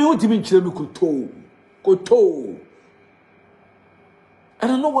 Ube utimi nkyere me koto.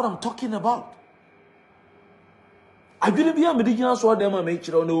 And I know what I'm talking about. I really be a medical so them I make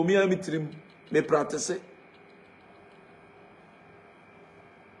sure no me am trim me practice.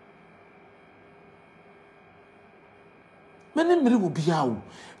 Many will be out,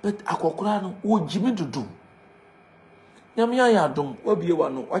 but akokora no wo jimi dudu. Nyame ya Adom obi wa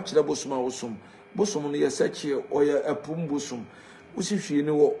no akira bosoma wosom bosom no yesachi oya apum bosom usihwie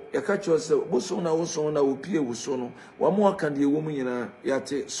ne wo yaka cho se bosom na wosom na opie woso no wa mo aka de wo mu nyina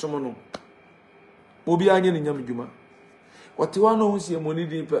yate som no obi anye ne nyam dwuma what you want to see money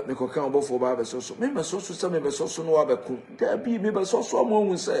deep at the Cocambo for Baba so. Maybe so some of us also know Abaku. There be maybe so someone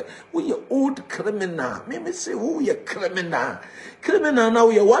will say, we are old criminal. Maybe say, who we are criminal. Criminal now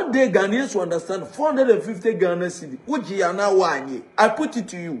we are 1 day Ghanaians to understand 450 Ghana city. Which you are now one. I put it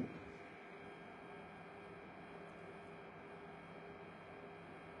to you.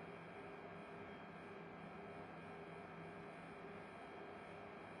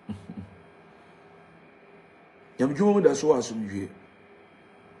 Yamjumu da so asumdwe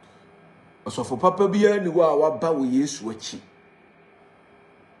osofo papa bia ni wa waba wo Yesu achi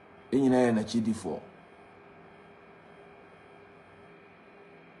enyina ya na chidifo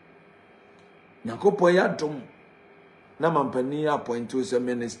Nyankopon ya dom na mampani appoint as a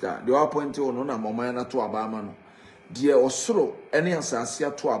minister the appoint no na mama na to abama no de osoro ene asase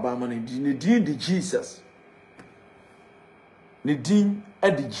ato abama no ni din di Jesus ni din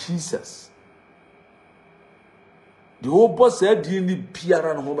edi Jesus. The whole boss said, "You need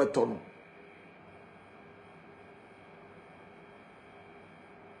Pierre and Homerton."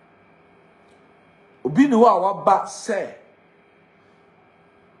 Obini wa ba say,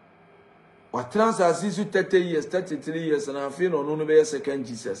 "What transactions you 30 years, 33 years, and I feel no be a second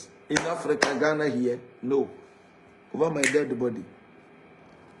Jesus in Africa, Ghana here, no, over my dead body."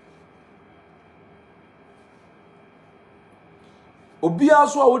 Obia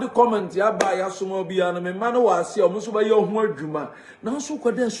so a wo de comment ya ba ya so ma obia no me ma no wa ase o so ba ye ho adwuma na so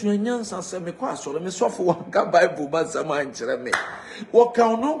kwada suanyansa se me kwa so me sofo wa ka Bible ba sama nkire me wo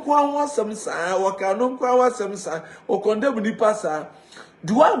kan no kwa ho asem saa wo kan no kwa ho asem saa o condemn ni pasa.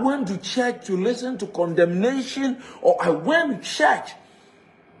 Do I went to church to listen to condemnation, or I went to church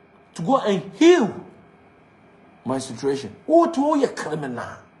to go and heal my situation? What to ye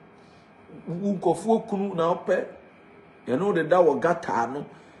criminal wo fu kunu na ope. You know that was gata no.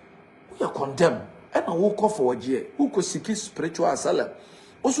 We are condemned. And I woke up for a year. Who could seek spiritual asylum?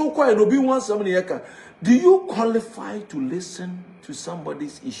 Also, quite no be one somebody. Do you qualify to listen to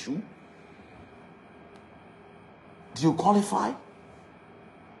somebody's issue? Do you qualify?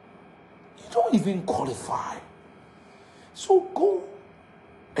 You don't even qualify. So go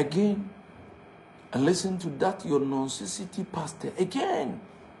again and listen to that your non-city pastor again.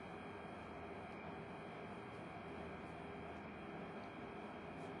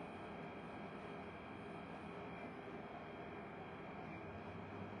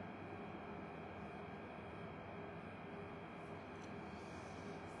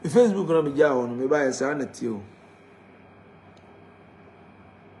 Facebook na me ja on me ba ya sa na ti o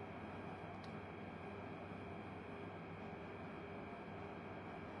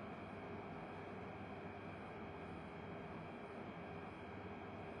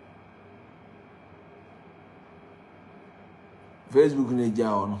Facebook na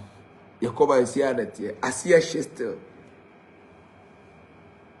ja on Yakoba isi na ti asia still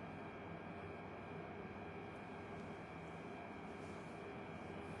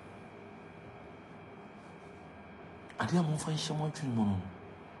Adia mo fa nhye mo twin mo no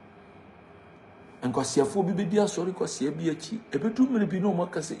enkwasiafo bi bedi asori kwasia bi achi ebedu mmere bi no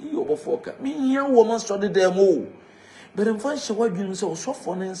makase iyi Obofour ka me hia wo ma so de dem o bere mfa nhye wadwin se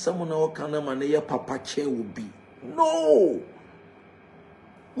osofo ne nsam na woka na ma ne ye papa che wo bi no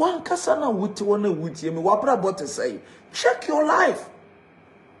wan kasa na wuti wona wuti me wabra bot say check your life.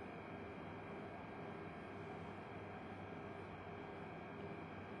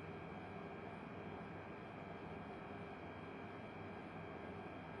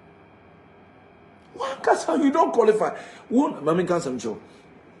 That's how you don't qualify. One, Mami can some show.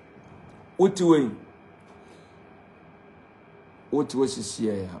 What way is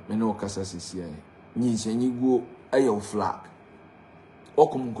here? Meno Casa is here. Nis and you go a flag. O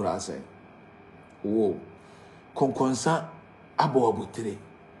come grass. Oh, conconsa abo abutre.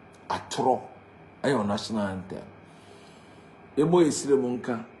 A tro. Ayo national anthem. Emo is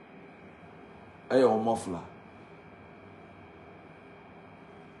Monka. Ayo muffler.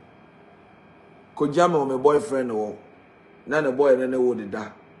 Kojama my boyfriend or nana boy and then would da.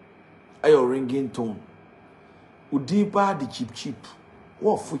 Ayo ringing tone. Udipa the cheap.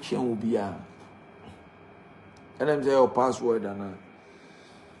 What function will be a and I'm say your password and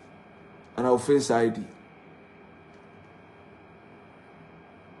our face ID.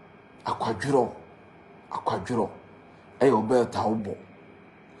 A quadro. Ayo bell taubo.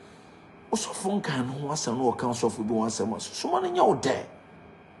 Also phone can once and no council for be once a month. Someone in your day.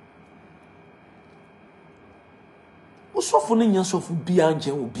 So for nya so for bia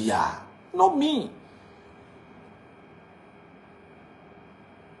nche wo bia not me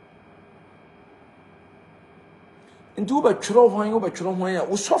nti wo betwero hwan ya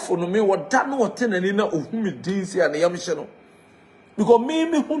wo so for no me wo da no wote nani na ohumi din si ana yam hye no Because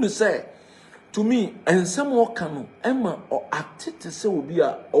me who say to me and some more cano Emma or acted to say will be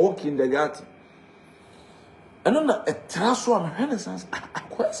a walk in the garden. And on a trasso and renaissance,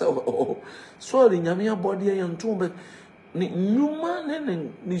 sorry, Yamia body and tomb, but Newman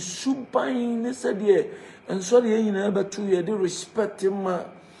and ni supine said ye, and sorry, you never 2 years, they respect him. I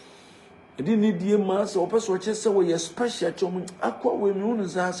didn't need the mass or person just say, special to me. Aqua women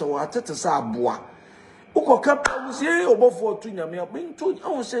as or at a sabois. Uko Captain was here Obofour to Yamia, being told, I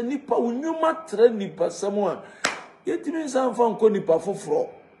was a nipper, when you matter nipper someone. Yet means I'm found conipa for fraud.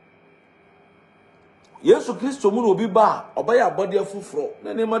 Yesu Kristo mu no bi ba obaya abode afufro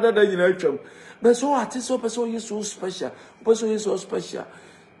na ne madada nyina atwam be so ate so person Yesu special person Yesu special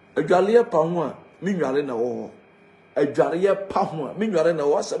adwale pa ho a me nware na wo adware pa ho a me nware na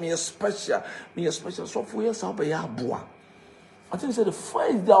wo asem ye special so for yes obaya aboa. I think say the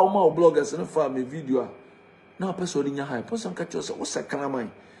first day my bloggers and for me video na person nya high person catch us wo sekanaman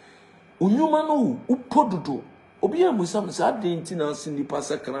onyuma no upododo obi amusam sa adenti na sinipa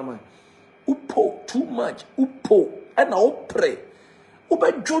sekanaman upo too much upo and I pray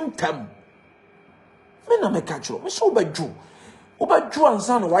ubedju ntam me na me catch me so ubedju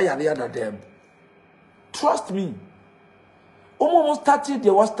ansa no why yare other them. Trust me, almost started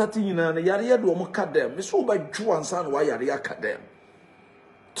they was starting in and yare do omo ka them me so ubedju ansa no why yare ka them.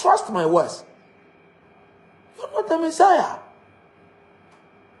 Trust my words, you're not the Messiah.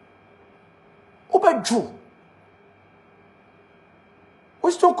 Ubedju we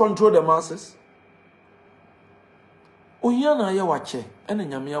still control the masses. Ohiya na ye wache ene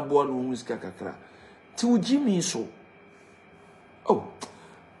nyame aboa no hu sika kakra. Ti uji mi so. Oh,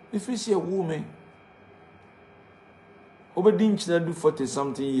 if you see a woman obedin china do 40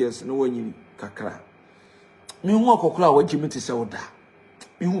 something years no wanyini kakra. Me hu akokora waji mi te se oda.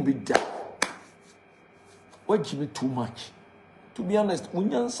 Me hu bi da. Waji mi too much. To be honest,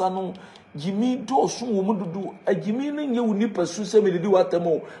 unyansa no Jimmy dosu womududu a Jimmy nye uni pasu se me didi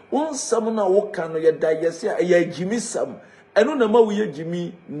watamo won sam na wo kan no ye da yesi ya Jimmy sam eno na ma wo ye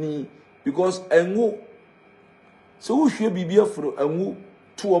Jimmy ni because enwo so wo hwe bibia fro enwo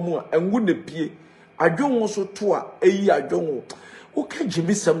to mu a enwo na pie adwonwo so to a eyi adwonwo wo ka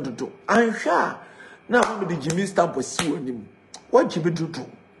Jimmy sam dudu anhwa na wo me di Jimmy stamp si wonim wo Jimmy dudu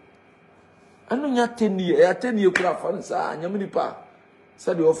eno nya tenie ya tenie kura fa nsa nyame nipa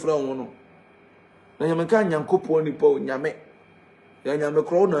sade ofra won no na nyame ka nyankopon nipa o nyame ya nyame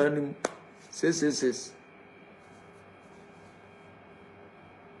kro na anim ses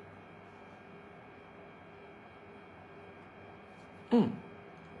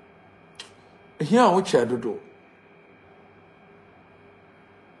here wo cha dodo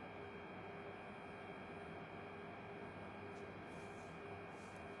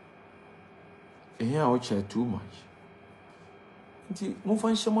here wo cha too much. Nti mo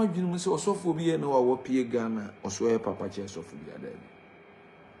fan hyema adwunu mu se osofo bi ye na wa pie Ghana oso e papa che osofo bi ada bi.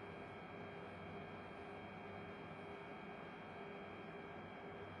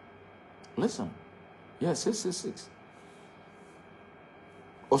 Listen. Yes, 666.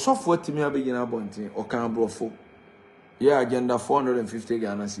 Osofo atimi abegina bontin o kan brofo. Yeah, agenda 450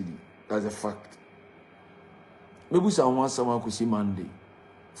 Ghana cedi. That's a fact. Maybe someone could see Monday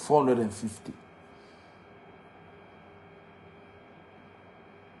 450.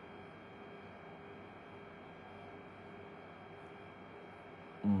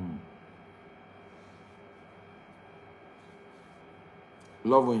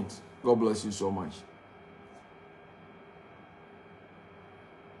 Lilwin, God bless you so much.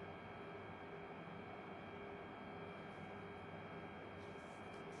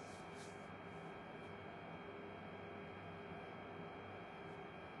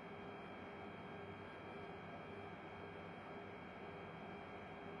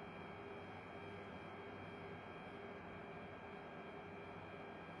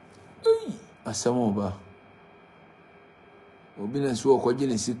 Asamoba. Obiness wo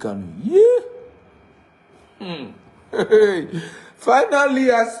kwagene sika no.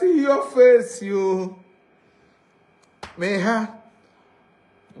 Finally I see your face you. Meha.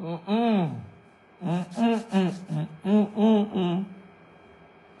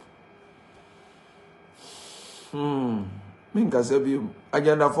 Minka sabi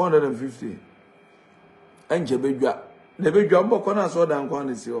agenda 450. Enje bedwa. Ne bedwa mboko na so dan kwa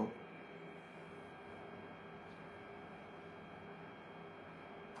nisi o.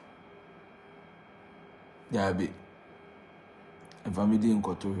 Yabi. And family in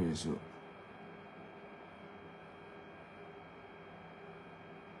Koto here so.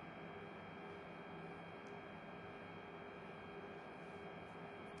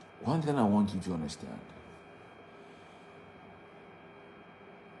 One thing I want you to understand.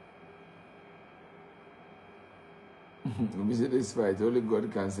 me say this fight, only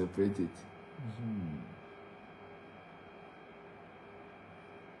God can separate it.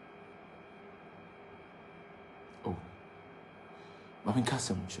 Oh, Mami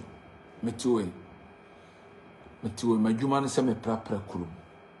Kasamcho, Metue, my human semi prapra kulum.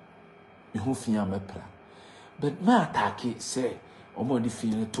 Me who fear me pra. But my attack say, or more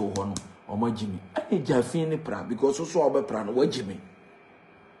defeating to one, or my Jimmy. I need Jaffini pra because also our plan, what Jimmy.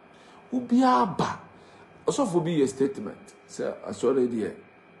 Ubia ba. Also for be a statement. Sir, I saw the idea.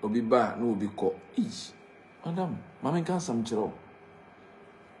 Obi ba no be called. Each. Madam, Mammy can some chiro.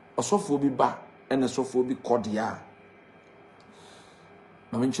 Also for be ba and a so for be called ya.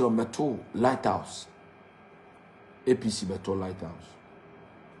 Mammy chiro metal lighthouse. APC metal lighthouse.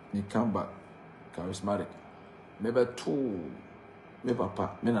 Ni come back charismatic. Maybe two. Me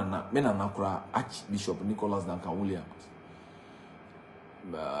papa, me nana kura Archbishop Nicholas Duncan Williams.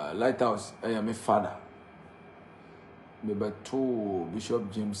 Lighthouse, I am a father. Maybe two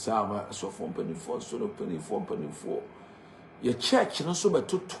Bishop James Saba, so from penny four, so penny four. Your church, no so but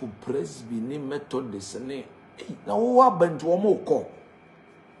two Presby Methodist, and now what happened to a more call?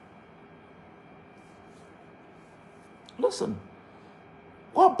 Listen,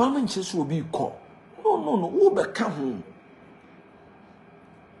 what balances will be called? No, who become home?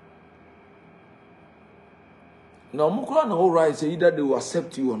 Now, Mukula no right say either they will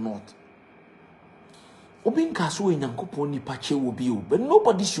accept you or not. Obin kaso e Nyankopon nipa che will be you, but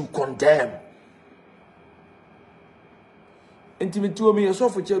nobody should condemn. Intimate me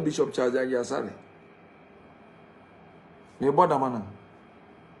yourself for Bishop Charles and Yasari. Me bother man.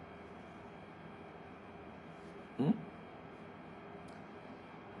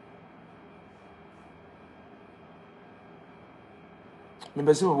 Me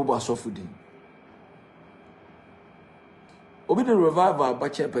be say we bo asofudi. Obi the revival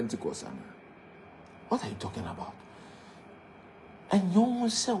Bache Pentecost. What are you talking about? And you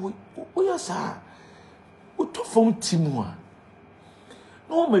say we are sir. We talk from Timua.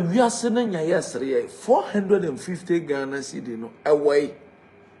 No me we are sending yesterday 450 Ghana cedi no away.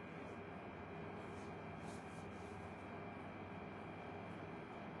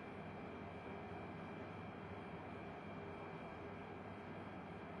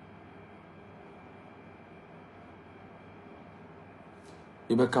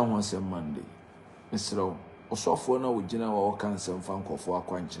 Ibeka once a Monday. Mr. Osofo na wogina wa kan semfa nkofo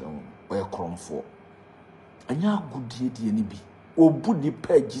akwankyere ho. Oye kromfo. Anya agudie die ni bi. Obu di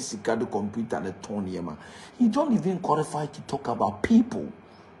page sika the computer the ton yema. You don't even qualify to talk about people.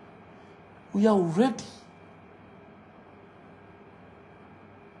 We are ready.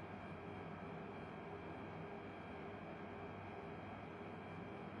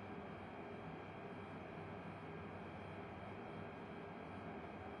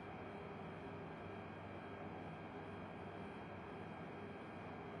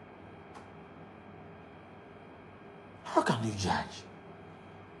 How can you judge?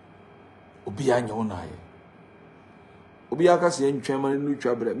 Obi anya onaye. Obi aka se ntwa man nu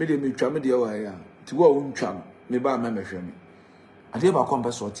twa bre. Me de me twa me de wa ya. Ti wo untwa no. Me ba ma mehwe me. Ade ba kon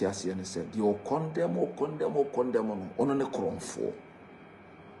be so ti ase ne se. De o condemn no. Ono ne kromfo.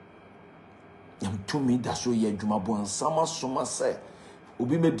 Yam tumi da so ye adwuma bo ansama soma se.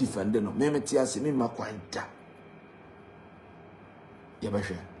 Obi me defend no. Me ti ase me ma kwanta. Ye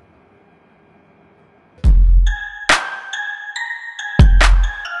behwe.